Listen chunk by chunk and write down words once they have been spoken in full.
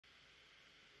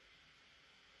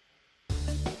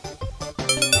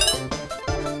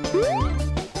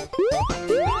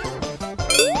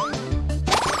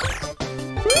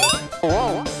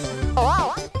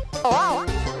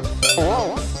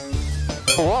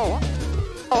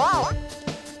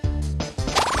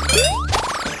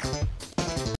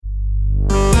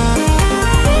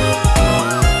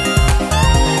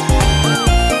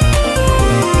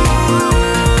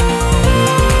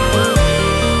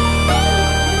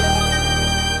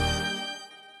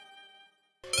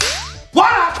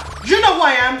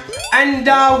And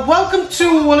welcome to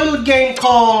a little game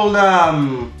called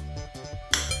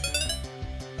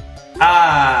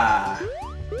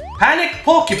Panic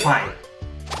Porcupine.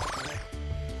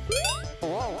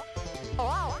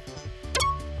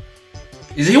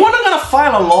 Is anyone gonna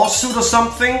file a lawsuit or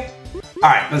something?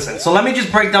 Alright, listen, so let me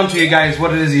just break down to you guys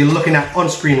what it is you're looking at on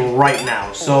screen right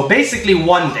now. So basically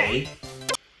one day,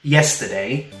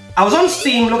 yesterday, I was on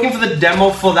Steam looking for the demo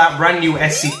for that brand new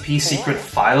SCP Secret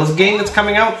Files game that's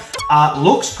coming out.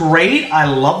 Looks great. I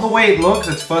love the way it looks.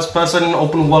 It's first person,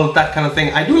 open world, that kind of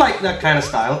thing. I do like that kind of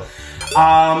style.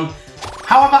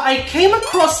 However, I came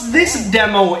across this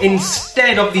demo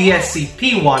instead of the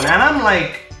SCP one, and I'm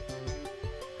like,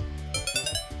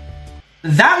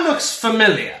 that looks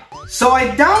familiar. So I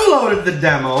downloaded the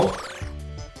demo,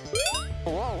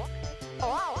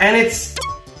 and it's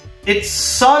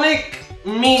Sonic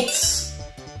meets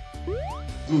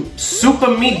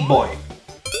Super Meat Boy.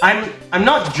 I'm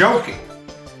not joking.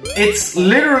 It's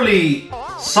literally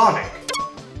Sonic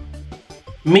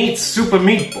meets Super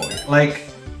Meat Boy. Like,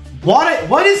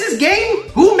 what is this game?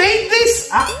 Who made this?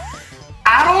 I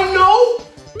don't know.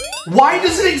 Why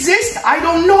does it exist? I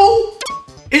don't know.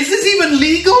 Is this even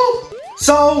legal?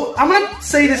 So, I'm gonna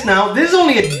say this now. This is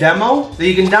only a demo that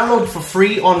you can download for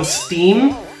free on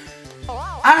Steam.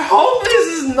 I hope this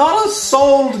is not a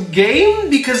sold game,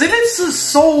 because if it's a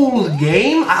sold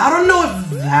game, I don't know if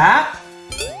that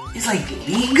is like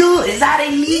legal. Is that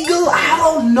illegal? I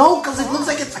don't know, because it looks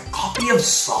like it's a copy of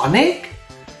Sonic.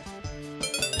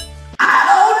 I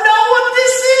don't know what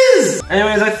this is!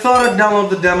 Anyways, I thought I'd download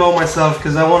the demo myself,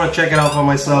 because I want to check it out for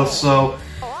myself, so...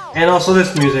 And also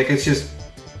this music, it's just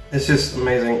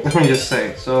amazing, let me just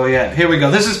say. So yeah, here we go.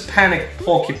 This is Panic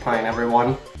Porcupine,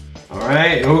 everyone.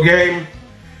 Alright, new game.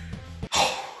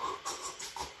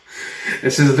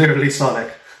 This is literally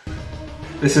Sonic.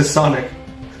 This is Sonic.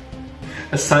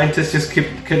 A scientist just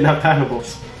kidnap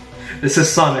animals. This is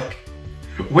Sonic.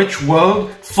 Which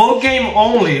world? Full game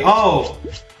only. Oh.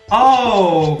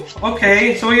 Oh.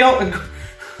 Okay. So we got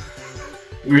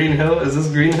Green Hill. Is this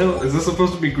Green Hill? Is this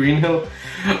supposed to be Green Hill?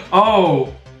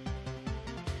 Oh.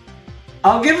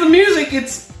 I'll give the music.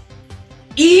 It's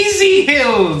Easy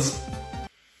Hills.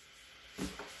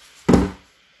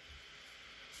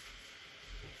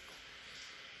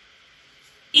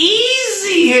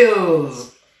 Easy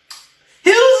hills!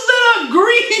 Hills that are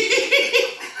green!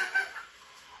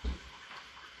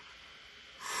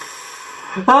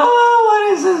 Oh, what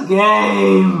is this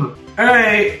game?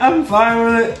 Alright, I'm fine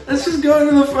with it. Let's just go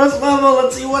into the first level.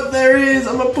 Let's see what there is.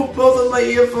 I'm gonna put both of my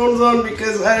earphones on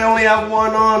because I only have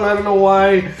one on. I don't know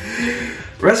why.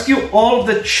 Rescue all of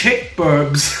the chick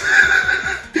burbs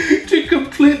to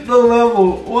complete the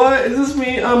level. What? Is this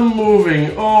me? I'm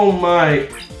moving. Oh my.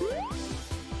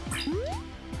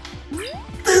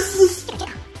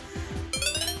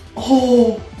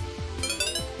 Oh.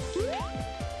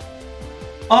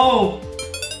 Oh.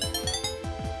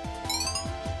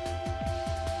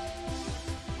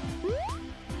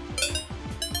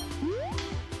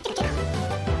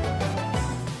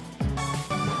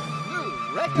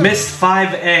 Missed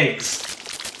 5 eggs.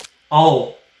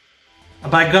 Oh.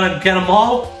 Am I gonna get them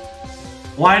all?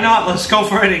 Why not? Let's go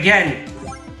for it again.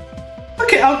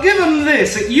 Okay, I'll give him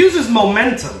this. It uses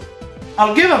momentum.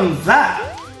 I'll give him that.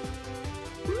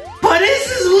 But is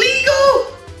this legal?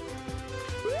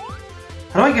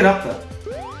 How do I get up there?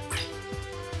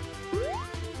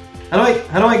 How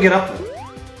do I get up there?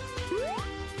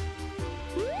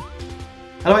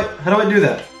 How do I do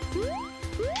that?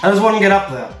 How does one get up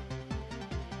there?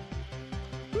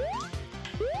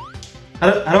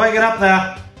 How do I get up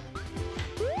there?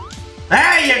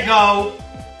 There you go!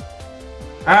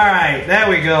 Alright, there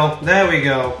we go. There we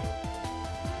go.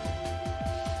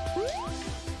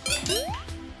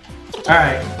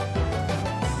 Alright.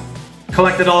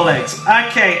 Collected all eggs.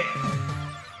 Okay.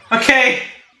 Okay.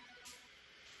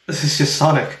 This is just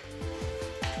Sonic.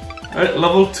 Alright,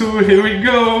 level 2, here we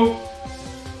go.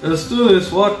 Let's do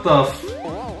this. What the f...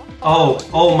 Oh,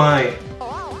 oh my.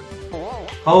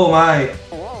 Oh my.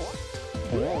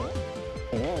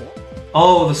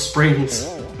 Oh, the springs.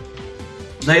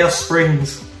 They are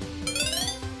springs.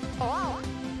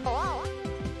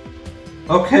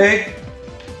 Okay.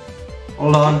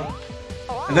 Hold on.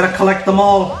 I gotta collect them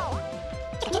all.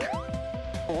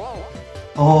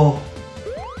 Oh.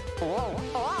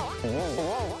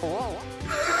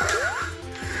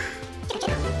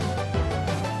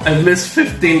 I missed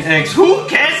 15 eggs. Who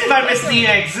cares if I miss the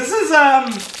eggs? This is,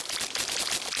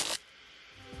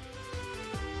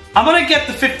 I'm gonna get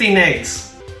the 15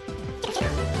 eggs.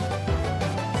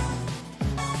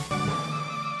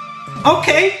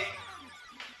 Okay.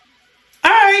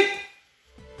 Alright.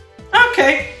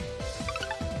 Okay.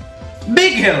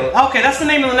 Big Hill. Okay, that's the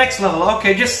name of the next level.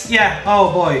 Okay, just, yeah.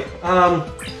 Oh boy.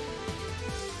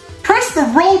 Press the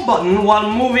roll button while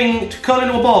moving to curl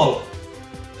into a ball.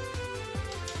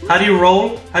 How do you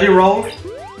roll? How do you roll?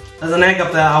 There's an egg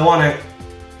up there, I want it.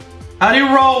 How do you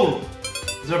roll?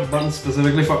 Is there a button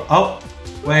specifically for... Oh,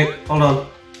 wait, hold on.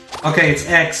 Okay, it's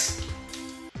X.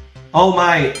 Oh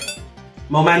my.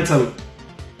 Momentum.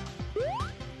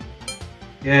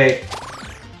 Yay.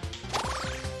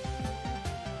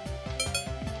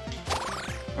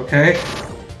 Okay.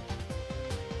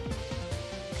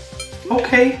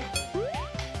 Okay.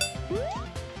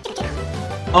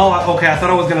 Oh, okay, I thought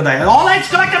I was gonna die. All eggs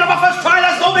collected on my first try,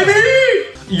 let's go,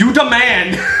 baby! You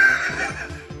demand!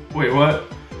 Wait, what?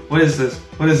 What is this?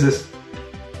 What is this?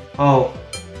 Oh.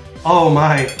 Oh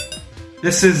my.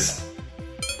 This is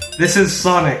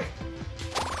Sonic.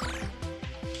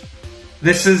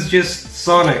 This is just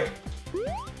Sonic.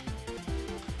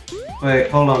 Wait,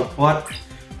 hold on, what?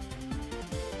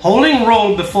 Holding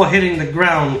roll before hitting the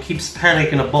ground keeps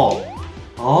panic in a ball.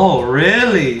 Oh,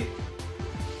 really?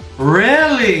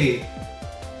 Really?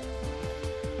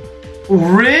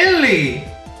 Really?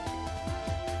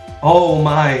 Oh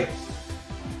my.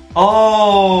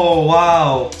 Oh,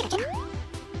 wow.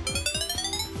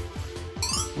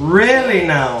 Really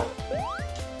now?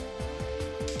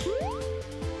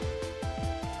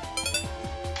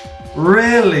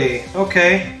 Really?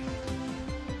 Okay.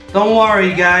 Don't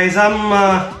worry, guys. I'm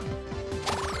a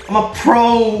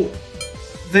pro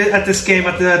at this game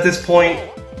at this point.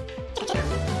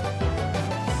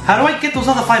 How do I get those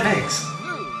other 5 eggs?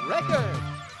 Record.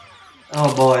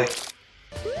 Oh boy.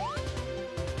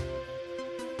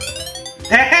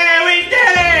 Hey, we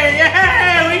did it!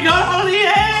 Yeah, we got all the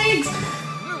eggs!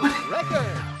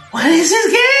 What is this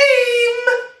game?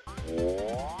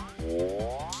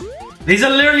 These are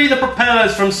literally the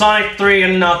propellers from Sonic 3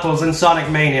 and Knuckles and Sonic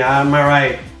Mania, am I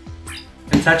right?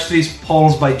 Attach these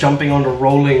poles by jumping on the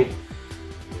rolling.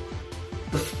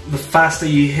 The faster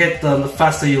you hit them, the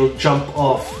faster you'll jump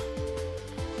off.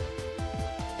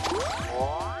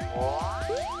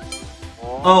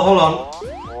 Oh, hold on.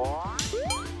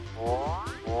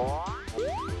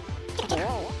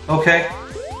 Okay.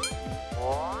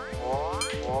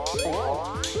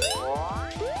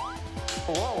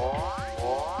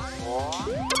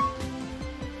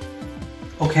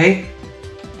 Okay.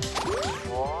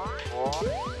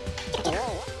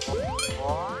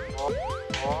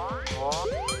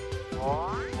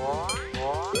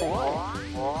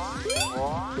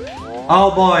 Oh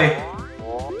boy.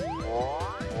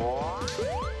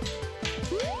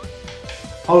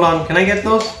 Hold on, can I get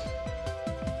those?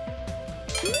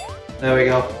 There we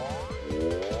go.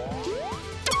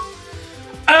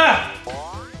 Ah!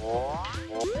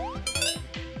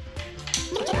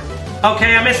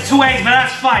 Okay, I missed 2 eggs, but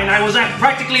that's fine. I was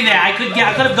practically there. I could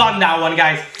have gotten that one,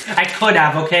 guys. I could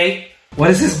have, okay? What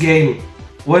is this game?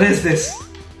 What is this?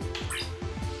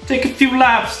 Take a few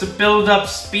laps to build up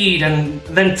speed and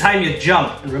then time your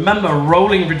jump. And remember,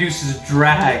 rolling reduces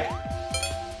drag.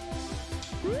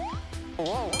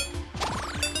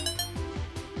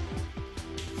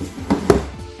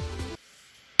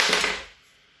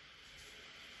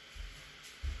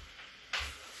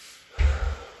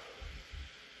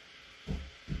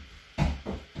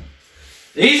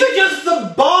 These are just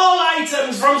the ball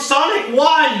items from Sonic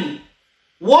 1!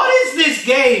 What is this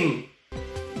game?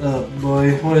 Oh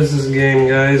boy, what is this game,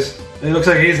 guys? It looks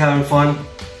like he's having fun.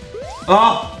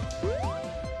 Oh!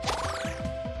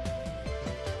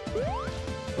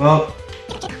 Well,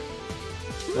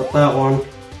 got that one.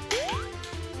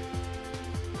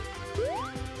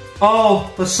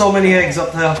 Oh, there's so many eggs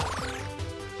up there.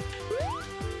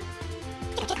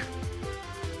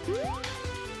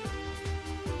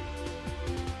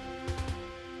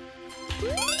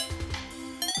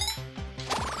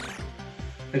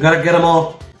 I gotta get them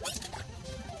all.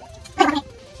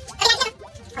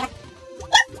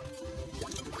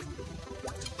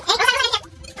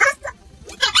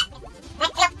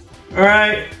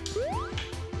 Alright.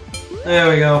 There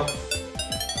we go.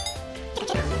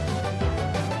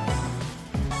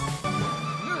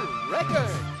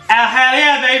 Oh, hell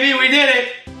yeah, baby, we did it!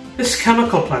 This is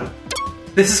chemical plant.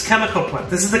 This is chemical plant.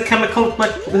 This is the chemical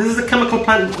plant. This is the chemical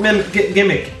plant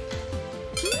gimmick.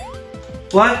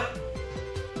 What?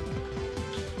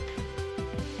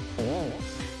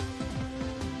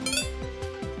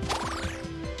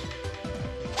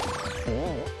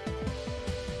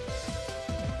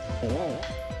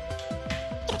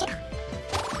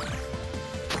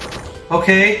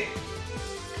 Okay.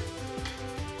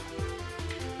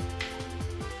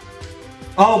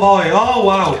 Oh boy, oh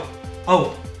wow.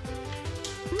 Oh.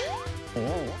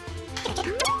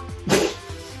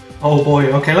 Oh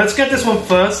boy, okay, let's get this one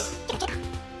first.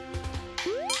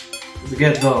 Let's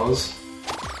get those.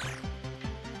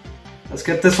 Let's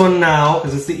get this one now,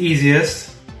 because it's the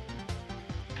easiest.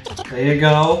 There you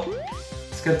go.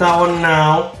 Let's get that one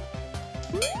now.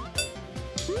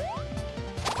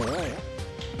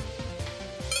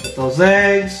 Get those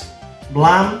eggs.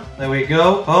 Blam. There we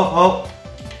go. Oh, oh.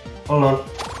 Hold on.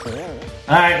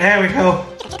 Alright, there we go.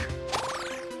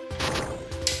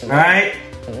 Alright.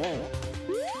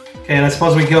 Okay, and I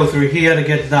suppose we go through here to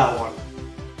get that one.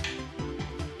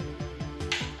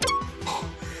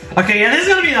 Okay, yeah, this is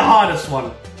gonna be the hardest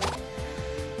one.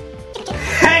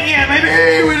 Heck yeah,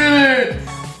 baby! We did it!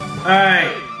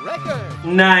 Alright.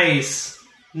 Nice.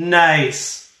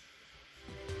 Nice.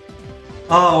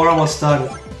 Oh, we're almost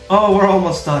done. Oh, we're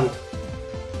almost done.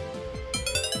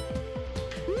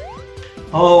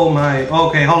 Oh my.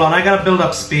 Okay, hold on. I gotta build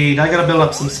up speed. I gotta build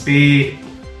up some speed.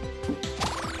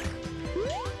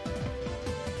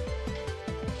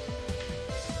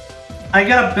 I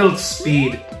gotta build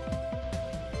speed.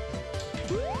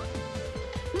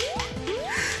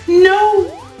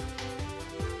 No!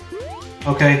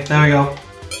 Okay, there we go.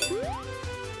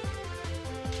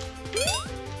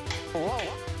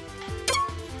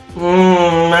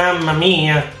 Mamma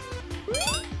mia.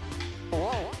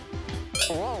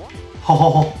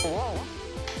 Oh.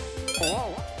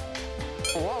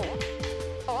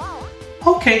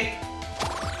 Okay.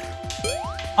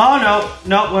 Oh no,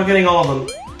 no, we're getting all of them.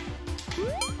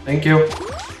 Thank you.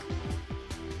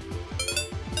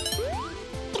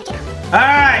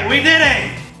 Alright, we did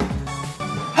it!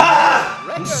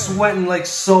 Ah! I'm sweating like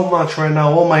so much right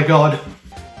now, oh my god.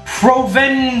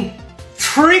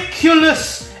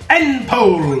 Proventriculus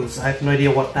endpoles. I have no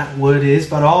idea what that word is,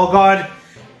 but oh god.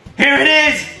 Here it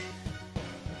is!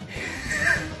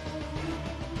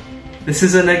 This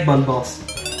is an Eggman boss.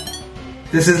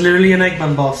 This is literally an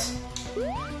Eggman boss.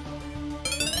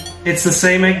 It's the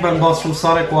same Eggman boss from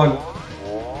Sonic 1.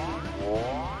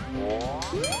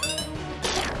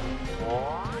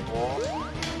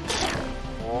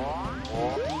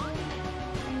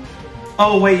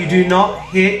 Oh wait, you do not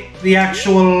hit the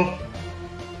actual...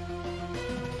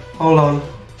 Hold on.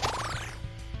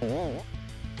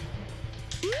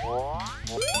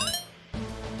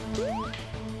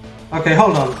 Okay,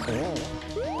 hold on.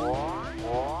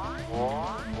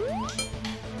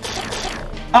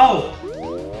 Oh!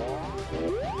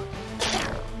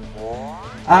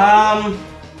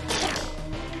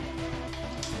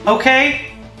 Okay.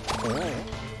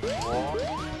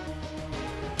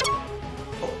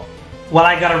 Well,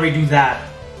 I gotta redo that.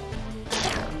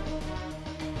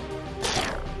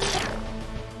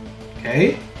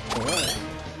 Okay.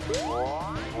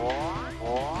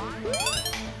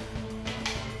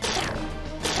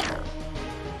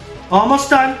 Almost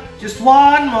done. Just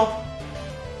one more.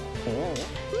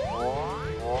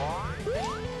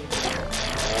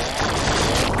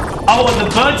 Oh, and the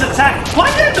birds attack. Why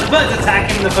did the birds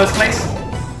attack him in the first place?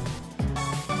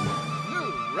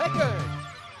 New record.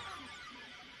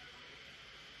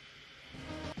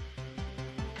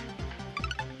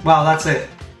 Wow, that's it.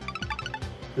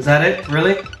 Is that it?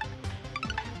 Really?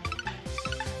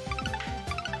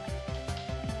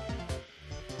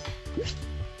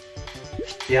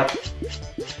 Yep.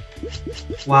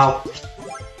 Wow.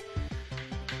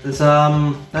 There's,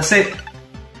 that's it.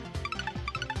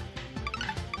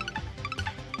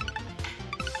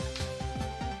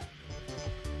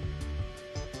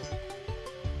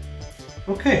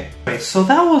 Okay. So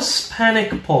that was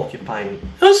Panic Porcupine.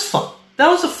 It was fun. That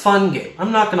was a fun game.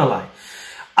 I'm not gonna lie.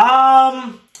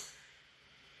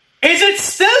 Is it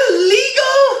still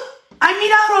legal? I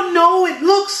mean, I don't know. It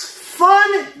looks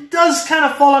fun. It does kind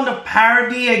of fall under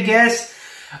parody, I guess.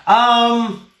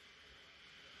 I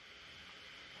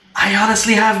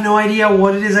honestly have no idea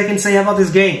what it is I can say about this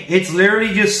game. It's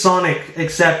literally just Sonic,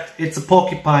 except it's a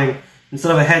porcupine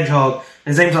instead of a hedgehog.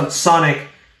 His name's not Sonic.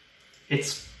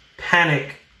 It's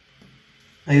Panic.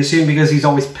 I assume because he's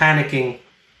always panicking.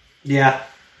 Yeah.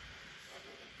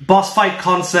 Boss fight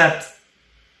concept.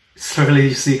 It's literally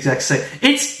just the exact same.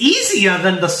 It's easier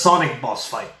than the Sonic boss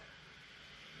fight.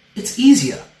 It's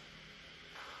easier.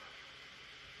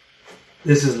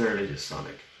 This is literally just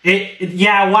Sonic.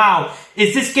 Yeah, wow.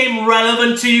 Is this game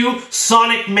relevant to you?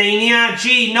 Sonic Mania?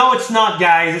 Gee, no it's not,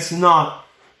 guys. It's not.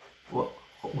 What?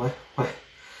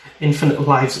 Infinite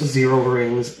lives, 0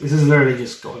 rings. This is literally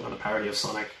just going on a parody of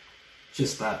Sonic.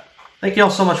 Just that. Thank you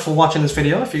all so much for watching this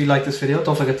video. If you like this video,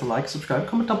 don't forget to like, subscribe,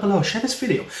 comment down below, share this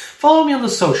video. Follow me on the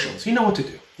socials. You know what to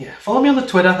do. Yeah, follow me on the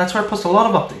Twitter. That's where I post a lot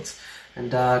of updates.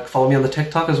 And follow me on the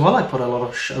TikTok as well. I put a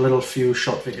little few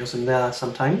short videos in there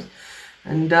sometimes.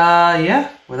 And yeah,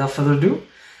 without further ado,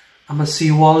 I'm going to see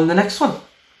you all in the next one.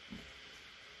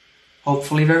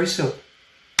 Hopefully very soon.